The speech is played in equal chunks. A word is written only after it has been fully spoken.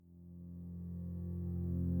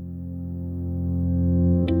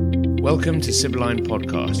Welcome to Sibylline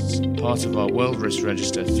Podcasts, part of our World Risk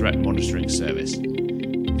Register threat monitoring service.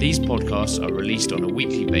 These podcasts are released on a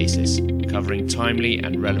weekly basis, covering timely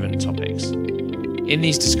and relevant topics. In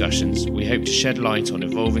these discussions, we hope to shed light on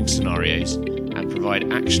evolving scenarios and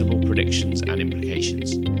provide actionable predictions and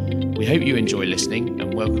implications. We hope you enjoy listening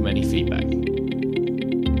and welcome any feedback.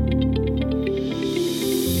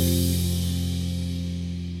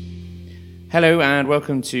 Hello and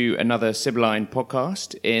welcome to another Sibylline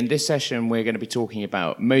podcast. In this session, we're going to be talking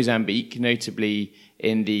about Mozambique, notably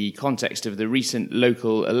in the context of the recent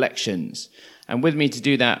local elections. And with me to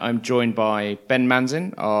do that, I'm joined by Ben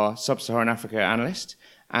Manzin, our Sub-Saharan Africa analyst,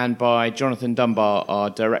 and by Jonathan Dunbar, our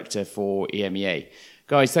director for EMEA.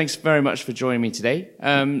 Guys, thanks very much for joining me today.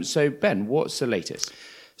 So Ben, what's the latest?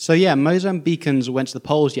 Mozambicans went to the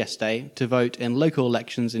polls yesterday to vote in local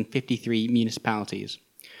elections in 53 municipalities.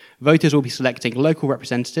 Voters will be selecting local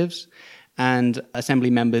representatives and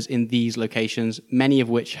assembly members in these locations, many of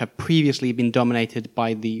which have previously been dominated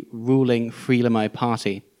by the ruling Frelimo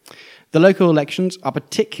party. The local elections are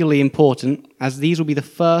particularly important as these will be the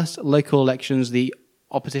first local elections the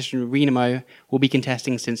opposition Renamo will be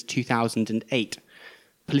contesting since 2008.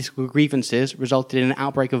 Political grievances resulted in an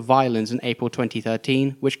outbreak of violence in April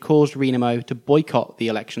 2013, which caused Renamo to boycott the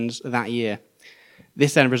elections that year.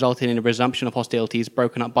 This then resulted in a resumption of hostilities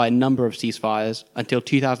broken up by a number of ceasefires until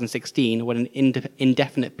 2016 when an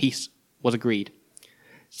indefinite peace was agreed.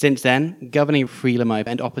 Since then, governing Frelimo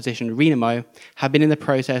and opposition Renamo have been in the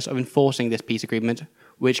process of enforcing this peace agreement,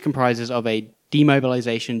 which comprises of a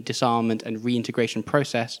demobilization, disarmament and reintegration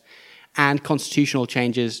process and constitutional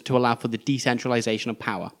changes to allow for the decentralization of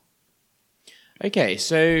power. Okay,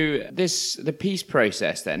 so the peace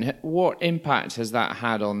process then, what impact has that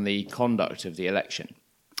had on the conduct of the election?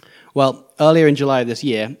 Well, earlier in July of this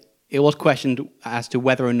year, it was questioned as to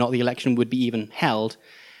whether or not the election would be even held,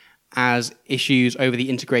 as issues over the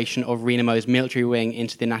integration of Renamo's military wing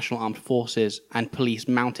into the National Armed Forces and police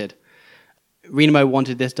mounted. Renamo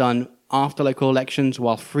wanted this done after local elections,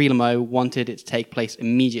 while Frelimo wanted it to take place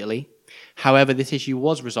immediately. However, this issue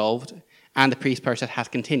was resolved, and the peace process has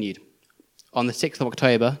continued. On the 6th of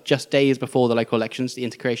October, just days before the local elections, the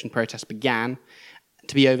integration process began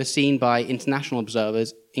to be overseen by international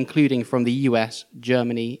observers, including from the US,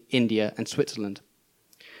 Germany, India, and Switzerland.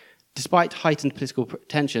 Despite heightened political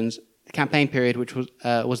tensions, the campaign period which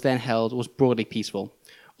was then held was broadly peaceful,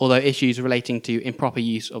 although issues relating to improper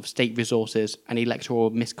use of state resources and electoral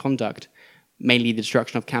misconduct, mainly the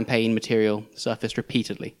destruction of campaign material, surfaced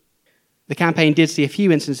repeatedly. The campaign did see a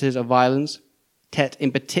few instances of violence. Tet,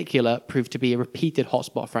 in particular, proved to be a repeated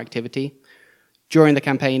hotspot for activity. During the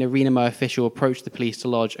campaign, a Renamo official approached the police to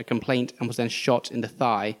lodge a complaint and was then shot in the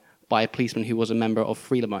thigh by a policeman who was a member of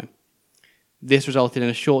Frelimo. This resulted in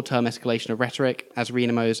a short-term escalation of rhetoric, as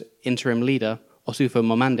Renamo's interim leader, Osufo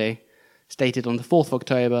Momande, stated on the 4th of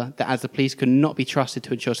October that as the police could not be trusted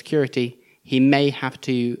to ensure security, he may have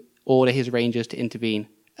to order his rangers to intervene,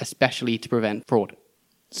 especially to prevent fraud.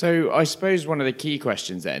 So I suppose one of the key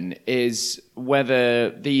questions then is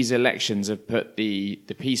whether these elections have put the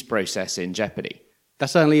peace process in jeopardy. That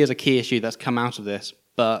certainly is a key issue that's come out of this,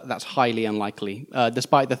 but that's highly unlikely.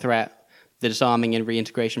 Despite the threat, the disarming and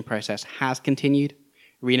reintegration process has continued.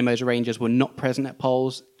 Renamo's rangers were not present at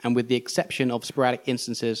polls, and with the exception of sporadic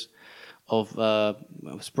instances of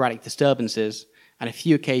sporadic disturbances and a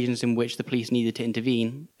few occasions in which the police needed to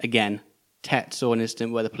intervene, again, Tet saw an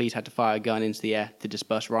incident where the police had to fire a gun into the air to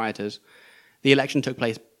disperse rioters. The election took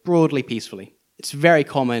place broadly peacefully. It's very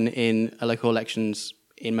common in local elections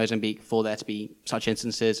in Mozambique for there to be such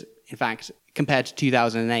instances. In fact, compared to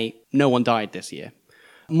 2008, no one died this year.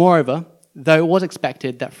 Moreover, though it was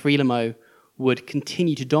expected that Frelimo would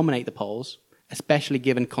continue to dominate the polls, especially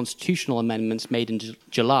given constitutional amendments made in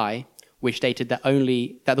July, which stated that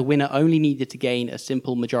the winner only needed to gain a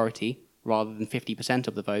simple majority rather than 50%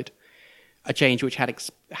 of the vote, a change which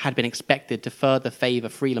had been expected to further favour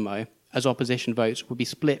Frelimo, as opposition votes would be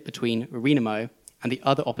split between Renamo and the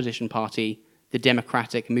other opposition party, the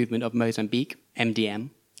Democratic Movement of Mozambique, MDM.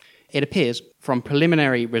 It appears from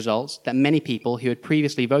preliminary results that many people who had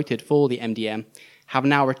previously voted for the MDM have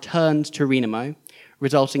now returned to Renamo,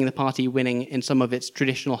 resulting in the party winning in some of its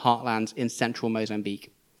traditional heartlands in central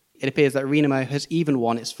Mozambique. It appears that Renamo has even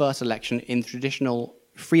won its first election in the traditional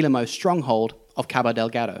Frelimo stronghold of Cabo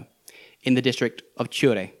Delgado, in the district of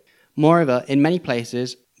Chure. Moreover, in many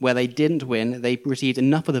places where they didn't win, they received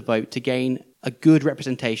enough of the vote to gain a good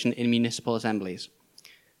representation in municipal assemblies.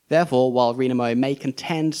 Therefore, while Renamo may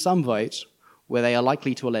contend some votes where they are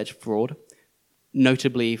likely to allege fraud,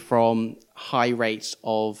 notably from high rates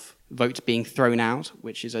of votes being thrown out,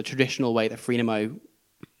 which is a traditional way that Frelimo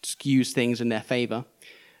skews things in their favor,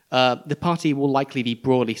 the party will likely be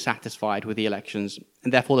broadly satisfied with the elections,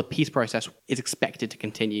 and therefore the peace process is expected to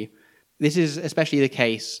continue. This is especially the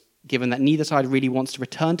case given that neither side really wants to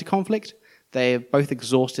return to conflict. They're both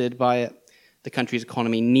exhausted by it. The country's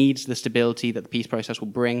economy needs the stability that the peace process will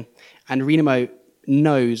bring, and Renamo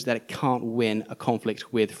knows that it can't win a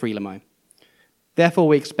conflict with Frelimo. Therefore,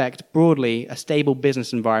 we expect broadly a stable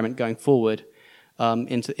business environment going forward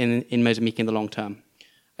in Mozambique in the long term.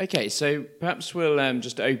 Okay, so perhaps we'll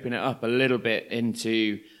just open it up a little bit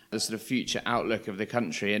into the sort of future outlook of the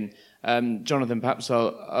country. And Jonathan, perhaps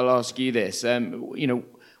I'll ask you this.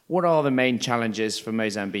 What are the main challenges for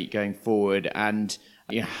Mozambique going forward, and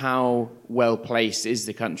how well placed is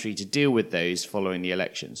the country to deal with those following the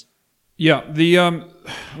elections? Yeah,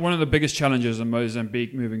 one of the biggest challenges in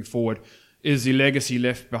Mozambique moving forward is the legacy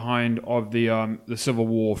left behind of the civil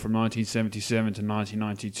war from 1977 to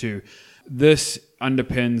 1992. This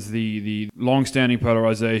underpins the long-standing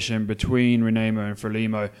polarization between Renamo and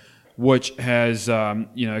Frelimo, which has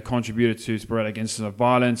contributed to sporadic incidents of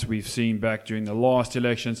violence we've seen back during the last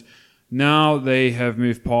elections. Now they have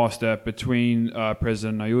moved past that between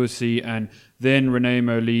President Nyusi and then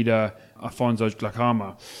Renamo leader Afonso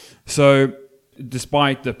Dhlakama. So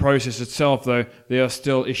despite the process itself, though, there are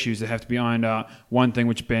still issues that have to be ironed out. One thing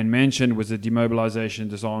which Ben mentioned was the demobilization,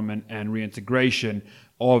 disarmament, and reintegration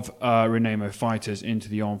of Renamo fighters into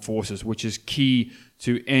the armed forces, which is key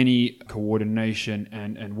to any coordination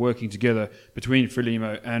and working together between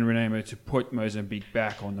Frelimo and Renamo to put Mozambique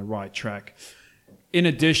back on the right track. In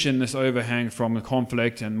addition, this overhang from the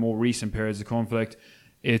conflict and more recent periods of conflict,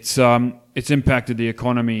 it's impacted the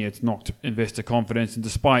economy, it's knocked investor confidence, and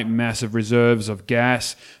despite massive reserves of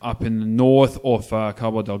gas up in the north of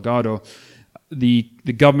Cabo Delgado, the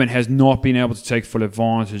government has not been able to take full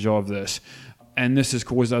advantage of this. And this has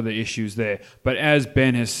caused other issues there. But as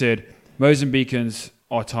Ben has said, Mozambicans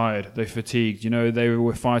are tired. They're fatigued. They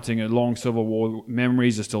were fighting a long civil war.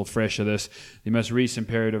 Memories are still fresh of this. The most recent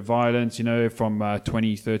period of violence, from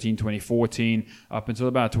 2013, 2014 up until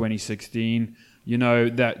about 2016,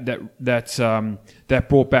 that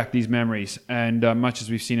brought back these memories. And much as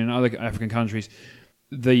we've seen in other African countries,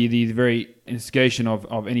 the very instigation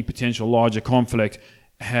of any potential larger conflict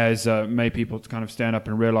has made people to kind of stand up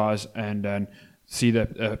and realize and see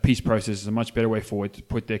that a peace process is a much better way forward to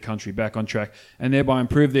put their country back on track and thereby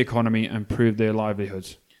improve the economy and improve their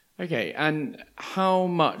livelihoods. Okay, and how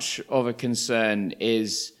much of a concern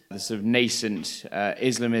is the sort of nascent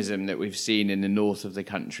Islamism that we've seen in the north of the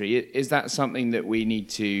country? Is that something that we need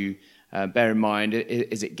to bear in mind?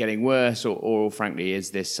 Is it getting worse, or frankly,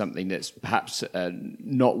 is this something that's perhaps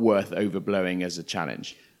not worth overblowing as a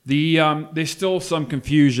challenge? There's still some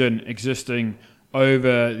confusion existing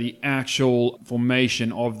over the actual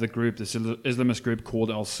formation of the group, this Islamist group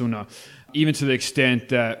called Al-Sunna, even to the extent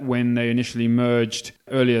that when they initially merged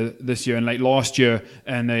earlier this year and late last year,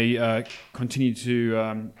 and they continued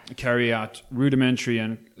to carry out rudimentary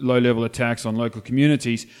and low-level attacks on local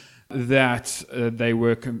communities, that they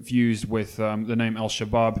were confused with the name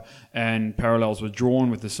Al-Shabaab, and parallels were drawn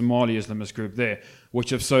with the Somali Islamist group there,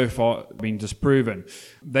 which have so far been disproven.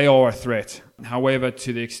 They are a threat. However,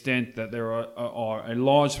 to the extent that there are a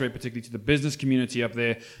large threat, particularly to the business community up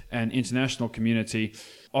there and international community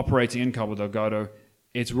operating in Cabo Delgado,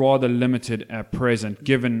 it's rather limited at present,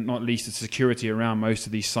 given not least the security around most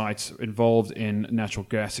of these sites involved in natural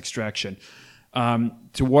gas extraction.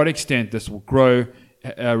 To what extent this will grow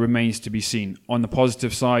remains to be seen. On the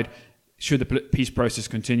positive side, should the peace process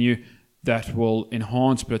continue, that will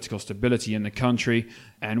enhance political stability in the country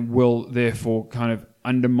and will therefore kind of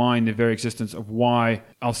undermine the very existence of why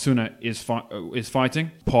Al-Sunna is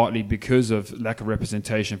fighting, partly because of lack of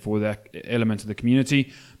representation for that element of the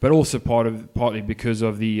community, but also partly because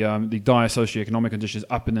of the dire socioeconomic conditions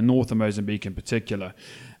up in the north of Mozambique in particular.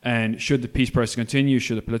 And should the peace process continue,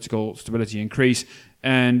 should the political stability increase,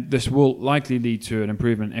 and this will likely lead to an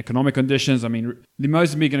improvement in economic conditions. I mean, the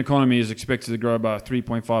Mozambican economy is expected to grow by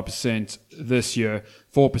 3.5% this year,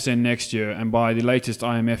 4% next year, and by the latest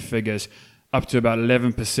IMF figures, up to about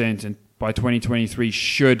 11%. And by 2023,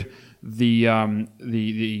 should the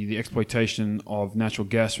exploitation of natural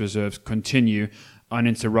gas reserves continue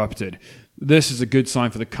uninterrupted. This is a good sign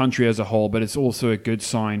for the country as a whole, but it's also a good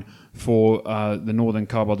sign for the northern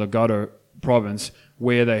Cabo Delgado province,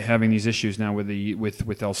 where they're having these issues now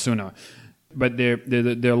with Al-Sunna. But there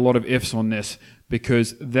are a lot of ifs on this,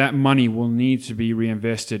 because that money will need to be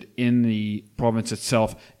reinvested in the province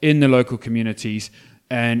itself, in the local communities,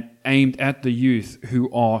 and aimed at the youth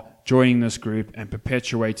who are joining this group and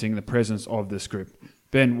perpetuating the presence of this group.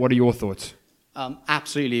 Ben, what are your thoughts?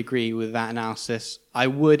 Absolutely agree with that analysis. I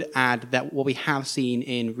would add that what we have seen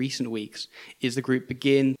in recent weeks is the group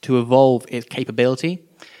begin to evolve its capability.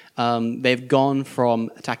 They've gone from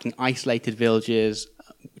attacking isolated villages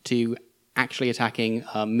to actually attacking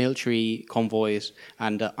military convoys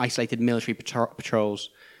and isolated military patrols.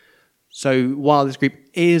 So while this group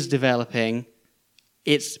is developing,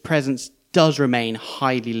 its presence does remain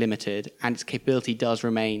highly limited and its capability does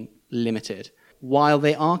remain limited. While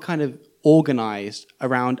they are kind of organized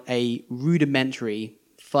around a rudimentary,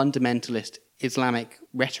 fundamentalist Islamic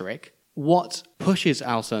rhetoric, what pushes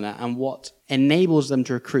al-Sunnah and what enables them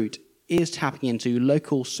to recruit is tapping into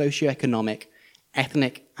local socioeconomic,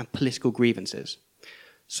 ethnic, and political grievances.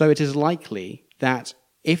 So it is likely that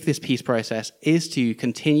if this peace process is to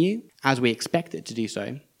continue as we expect it to do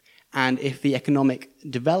so, and if the economic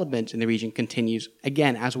development in the region continues,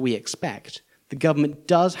 again, as we expect, the government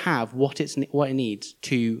does have what it needs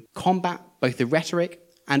to combat both the rhetoric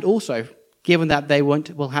and also, given that they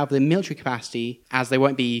will have the military capacity, as they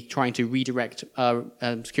won't be trying to redirect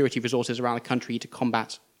security resources around the country to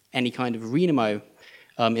combat any kind of Renamo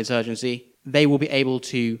insurgency, they will be able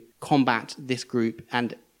to combat this group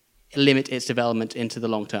and limit its development into the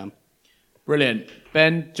long term. Brilliant.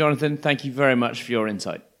 Ben, Jonathan, thank you very much for your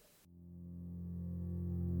insight.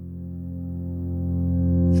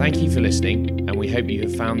 Thank you for listening, and we hope you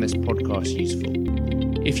have found this podcast useful.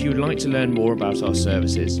 If you would like to learn more about our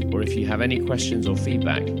services, or if you have any questions or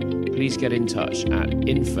feedback, please get in touch at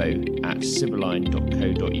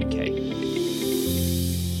info@sibylline.co.uk.